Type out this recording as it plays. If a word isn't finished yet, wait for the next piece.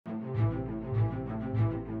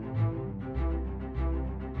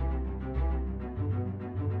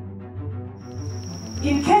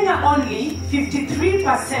In Kenya only,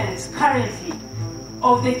 53% currently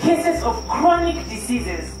of the cases of chronic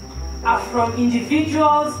diseases are from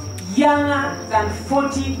individuals younger than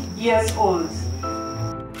 40 years old.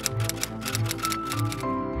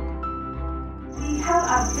 We have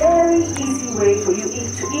a very easy way for you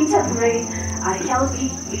to integrate a healthy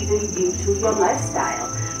living into your lifestyle.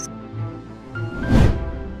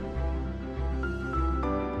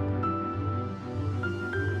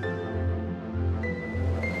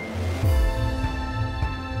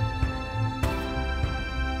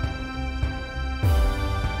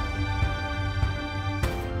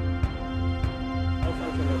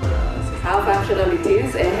 How functional it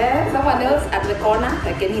is. Someone else at the corner,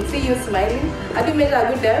 I can see you smiling. Have you made a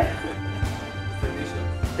good dev?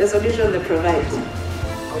 The solution they provide.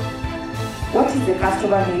 What is the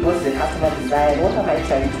customer need? What is the customer desire? What am I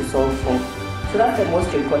trying to solve for? So that's the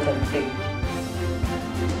most important thing.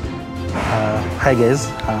 Hi guys,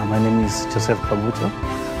 my name is Joseph Kabuto.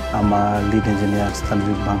 I'm a lead engineer at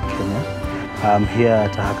Stanbic Bank Kenya. I'm here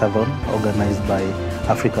at a hackathon organized by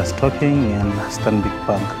Africa Stocking and Stanbic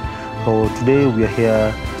Bank. So today we are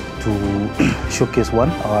here to showcase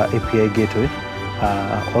our API gateway,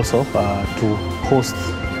 also to host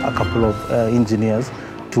a couple of engineers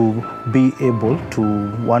to be able to,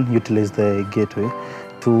 utilize the gateway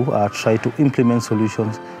to try to implement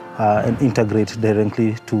solutions and integrate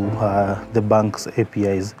directly to the bank's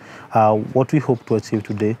APIs. What we hope to achieve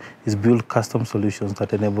today is build custom solutions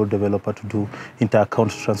that enable developer to do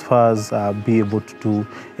inter-account transfers, be able to do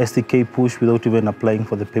SDK push without even applying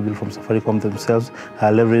for the pay bill from Safaricom themselves,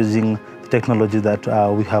 leveraging the technology that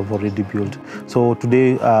we have already built. So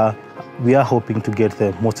today, we are hoping to get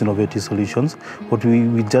the most innovative solutions. What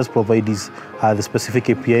we just provide is the specific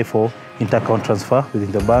API for inter-account transfer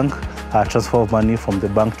within the bank, transfer of money from the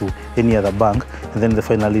bank to any other bank, and then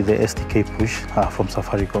finally the SDK push from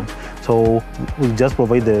Safaricom. So we just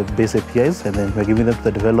provide the base APIs and then we're giving them to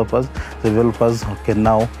the developers. The developers can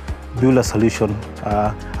now build a solution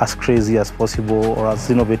as crazy as possible or as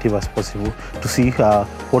innovative as possible to see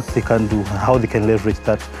what they can do and how they can leverage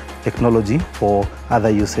that technology for other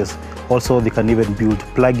uses. Also, they can even build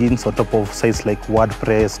plugins on top of sites like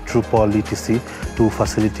WordPress, Drupal, etc. to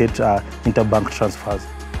facilitate interbank transfers.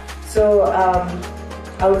 So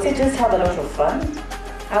I would say just have a lot of fun.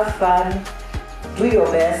 Have fun, do your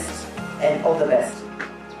best, and all the best.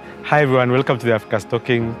 Hi everyone, welcome to the Africa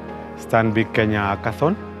Stocking Stanbic Kenya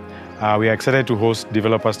Hackathon. We are excited to host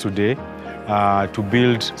developers today to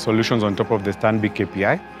build solutions on top of the Stanbic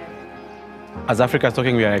API. As Africa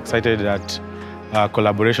Stocking, we are excited at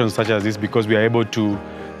collaborations such as this because we are able to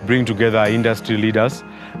bring together industry leaders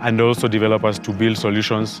and also developers to build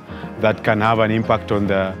solutions that can have an impact on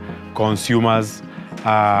the consumers,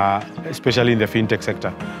 especially in the fintech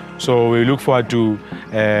sector. So we look forward to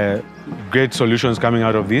great solutions coming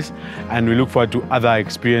out of this, and we look forward to other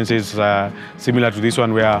experiences similar to this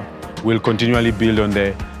one where we'll continually build on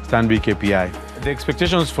the Stanbic API. The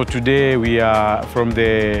expectations for today, we are from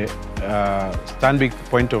the Stanbic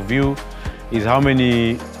point of view, is how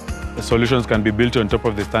many solutions can be built on top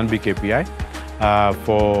of the Stanbic API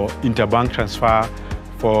for interbank transfer,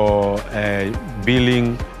 for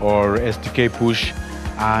billing or SDK push,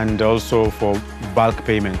 and also for bulk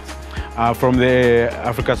payments. From the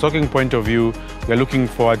Africa Stocking point of view, we're looking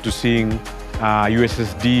forward to seeing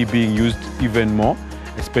USSD being used even more,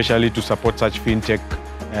 especially to support such fintech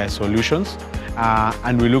solutions.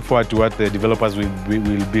 And we look forward to what the developers will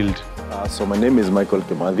build. So my name is Michael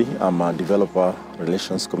Kimathi. I'm a developer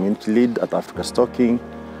relations community lead at Africa Stocking.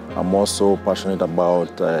 I'm also passionate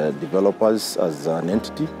about developers as an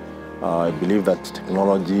entity. I believe that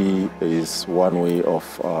technology is one way of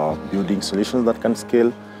building solutions that can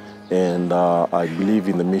scale. And I believe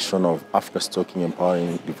in the mission of Africa Stocking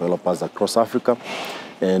empowering developers across Africa.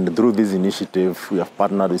 And through this initiative, we have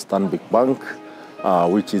partnered with Stanbic Bank,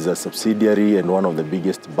 which is a subsidiary and one of the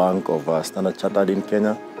biggest bank of Standard Chartered in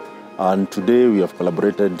Kenya. And today we have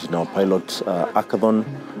collaborated in our pilot hackathon,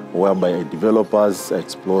 whereby developers are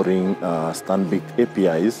exploring Stanbic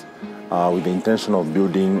APIs with the intention of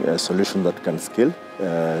building a solution that can scale,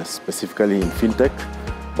 specifically in fintech,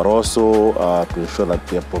 but also to ensure that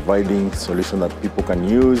they are providing solutions that people can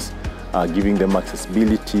use, giving them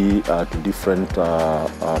accessibility to different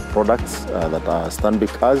products that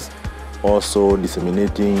Stanbic has, also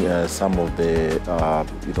disseminating some of the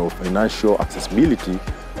financial accessibility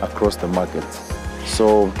across the markets.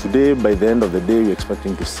 So today, by the end of the day, we're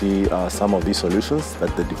expecting to see some of these solutions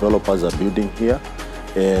that the developers are building here.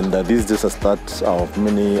 And this is just a start of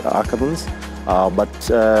many hackathons.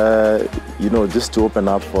 Just to open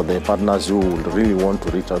up for the partners who would really want to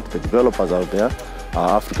reach out to the developers out there,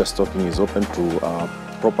 Africa Stocking is open to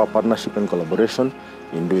proper partnership and collaboration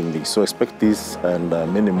in doing this. So expect this and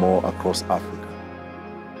many more across Africa.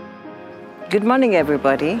 Good morning,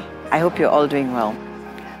 everybody. I hope you're all doing well.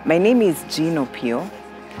 My name is Jean Opio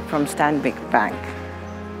from Stanbic Bank.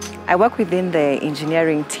 I work within the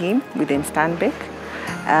engineering team within Stanbic.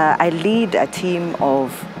 I lead a team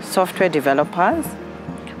of software developers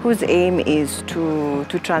whose aim is to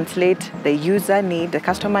translate the user need, the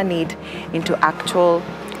customer need, into actual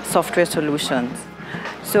software solutions.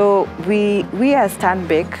 So we as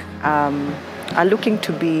Stanbic are looking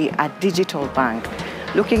to be a digital bank,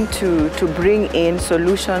 looking to bring in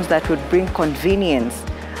solutions that would bring convenience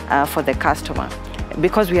for the customer,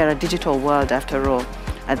 because we are a digital world after all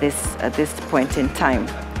at this point in time.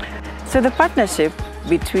 So the partnership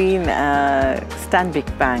between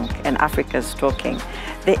Stanbic Bank and Africa Stocking,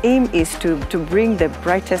 the aim is to bring the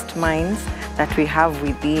brightest minds that we have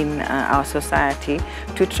within our society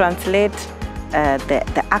to translate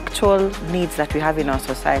the actual needs that we have in our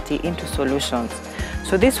society into solutions.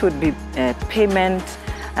 So this would be payment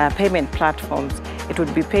platforms. It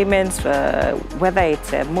would be payments, whether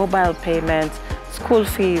it's mobile payments, school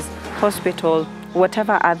fees, hospital,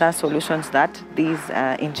 whatever other solutions that these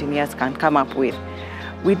engineers can come up with.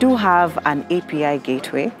 We do have an API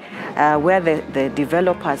gateway where the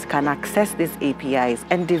developers can access these APIs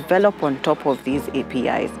and develop on top of these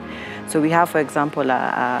APIs. So we have, for example,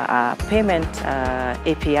 a payment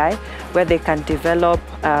API where they can develop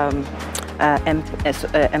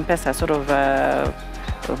M-Pesa, sort of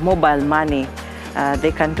mobile money.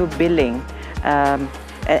 They can do billing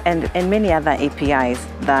and many other APIs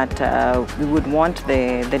that we would want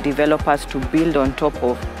the developers to build on top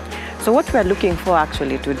of. So what we're looking for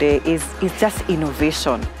actually today is just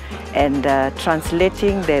innovation and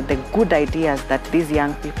translating the good ideas that these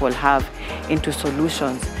young people have into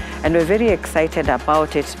solutions. And we're very excited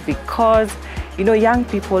about it because, you know, young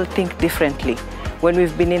people think differently. When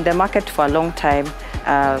we've been in the market for a long time,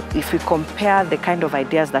 if we compare the kind of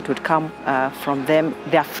ideas that would come from them,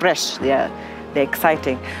 they're fresh, they're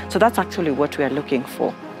exciting. So that's actually what we are looking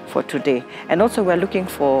for today. And also we're looking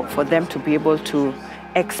for them to be able to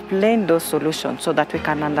explain those solutions so that we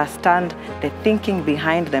can understand the thinking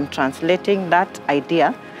behind them, translating that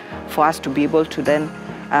idea for us to be able to then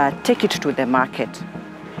take it to the market.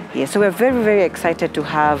 Yeah, so we're very, very excited to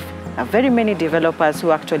have very many developers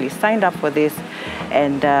who actually signed up for this,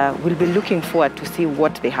 and we'll be looking forward to see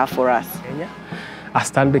what they have for us. As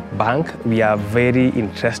Stanbic Bank, we are very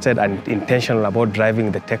interested and intentional about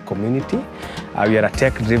driving the tech community. We are a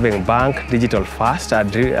tech-driven bank, digital first, and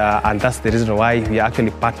that's the reason why we are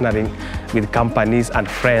actually partnering with companies and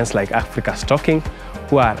friends like Africa Stocking,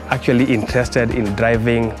 who are actually interested in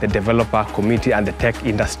driving the developer community and the tech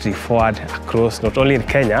industry forward across, not only in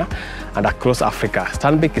Kenya, and across Africa.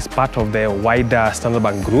 Stanbic is part of the wider Standard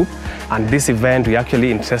Bank group, and this event we are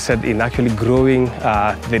actually interested in actually growing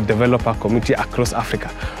the developer community across Africa.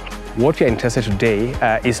 What we are interested today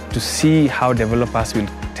is to see how developers will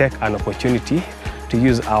take an opportunity to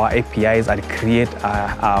use our APIs and create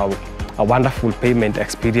a wonderful payment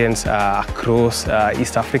experience across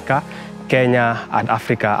East Africa, Kenya, and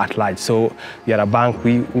Africa at large. So we are a bank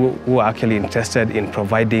who are actually interested in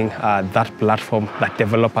providing that platform that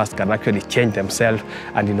developers can actually change themselves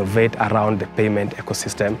and innovate around the payment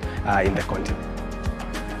ecosystem in the continent.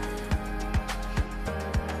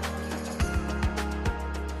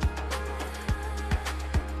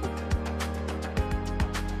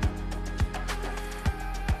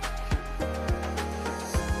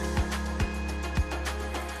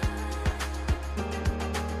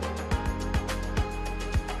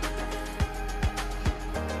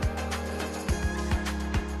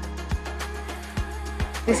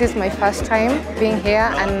 This is my first time being here,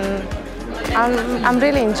 and I'm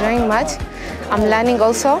really enjoying much. I'm learning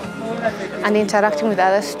also and interacting with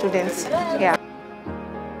other students. Yeah.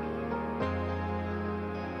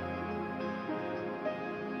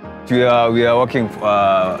 We are working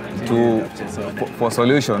for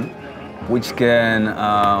solution which can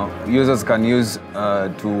users can use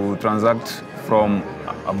to transact from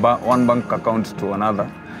one bank account to another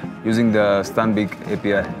using the Stanbic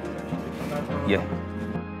API. Yeah.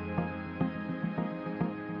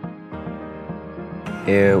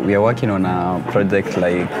 We are working on a project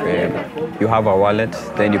like you have a wallet,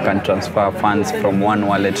 then you can transfer funds from one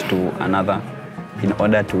wallet to another in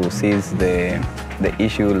order to seize the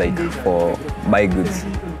issue, like for buy goods.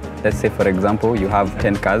 Let's say, for example, you have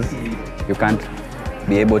 10 cars. You can't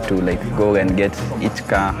be able to like go and get each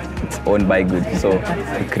car its own buy goods. So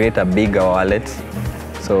we create a bigger wallet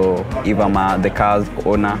so So if I'm the car's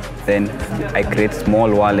owner, then I create small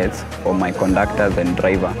wallets for my conductors and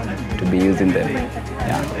driver to be using them.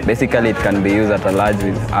 Yeah. Basically, it can be used at a large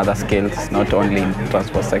with other scales, not only in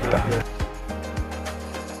transport sector.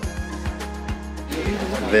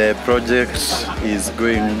 The project is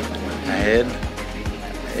going ahead.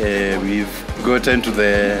 We've gotten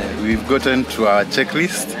to our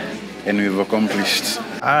checklist and we've accomplished.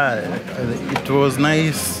 It was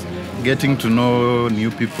nice getting to know new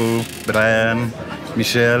people, Brian,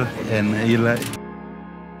 Michelle, and Eli.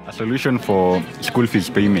 A solution for school fees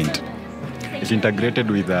payment is integrated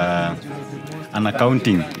with an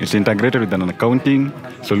accounting. It's integrated with an accounting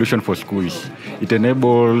solution for schools. It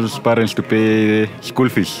enables parents to pay school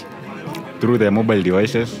fees through their mobile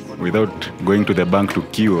devices without going to the bank to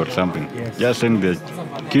queue or something. Just send the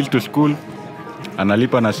kids to school,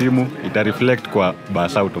 analipa na simu, ita reflect kwa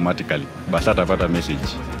basa automatically. Basa atapata message.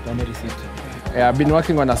 I've been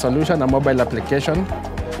working on a solution, a mobile application.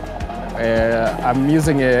 I'm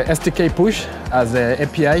using a SDK push as an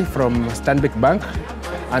API from Stanbic Bank,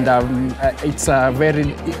 and it's a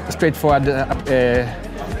very straightforward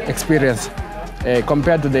experience.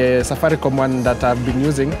 Compared to the Safaricom one that I've been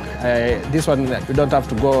using, this one you don't have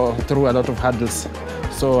to go through a lot of hurdles.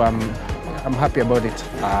 So I'm happy about it.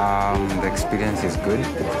 The experience is good.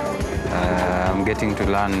 I'm getting to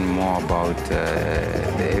learn more about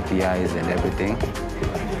the APIs and everything,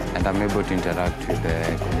 and I'm able to interact with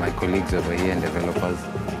my colleagues over here and developers.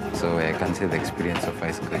 So I can say the experience so far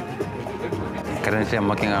is good. Currently, I'm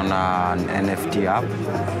working on an NFT app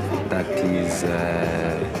that is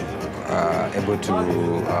able to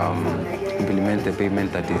implement the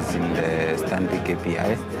payment that is in the Stanbic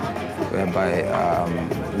API, whereby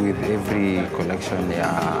with every collection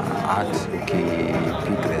art, you can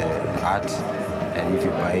pick the art, and if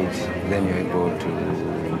you buy it, then you're able to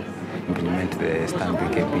implement the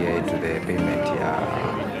Stanbic API to the payment.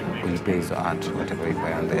 Will pay the art, whatever you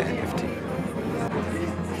buy on the NFT.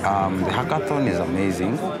 The hackathon is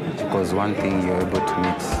amazing because one thing you're able to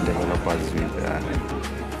meet developers with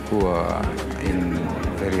who are in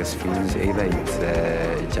various fields, either it's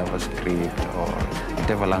JavaScript or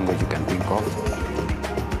whatever language you can think of.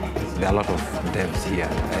 There are a lot of devs here,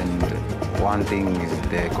 and one thing is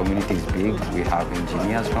the community is big. We have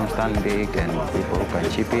engineers from Stanbic and people who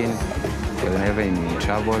can chip in whenever in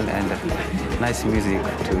trouble, and nice music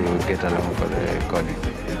to get along for the coding.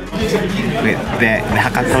 The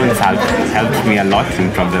hackathons have helped me a lot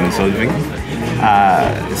in problem solving.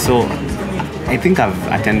 So I think I've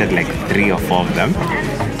attended like 3 or 4 of them,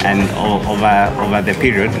 and over the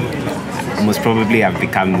period, most probably I've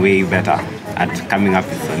become way better at coming up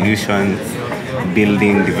with solutions,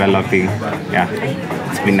 building, developing. Yeah,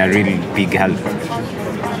 it's been a really big help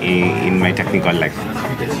in my technical life.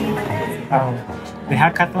 The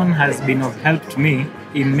hackathon has been of help to me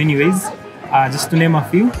in many ways. Just to name a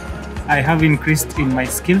few, I have increased in my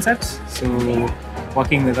skill set. So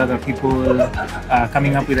working with other people,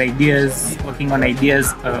 coming up with ideas, working on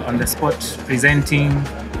ideas on the spot, presenting,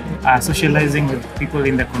 socializing with people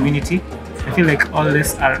in the community. I feel like all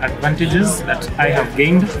these are advantages that I have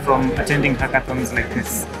gained from attending hackathons like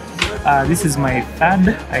this. This is my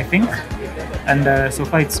 3rd, I think, and so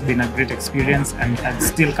far it's been a great experience, and I'd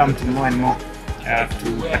still come to more and more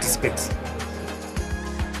to participate.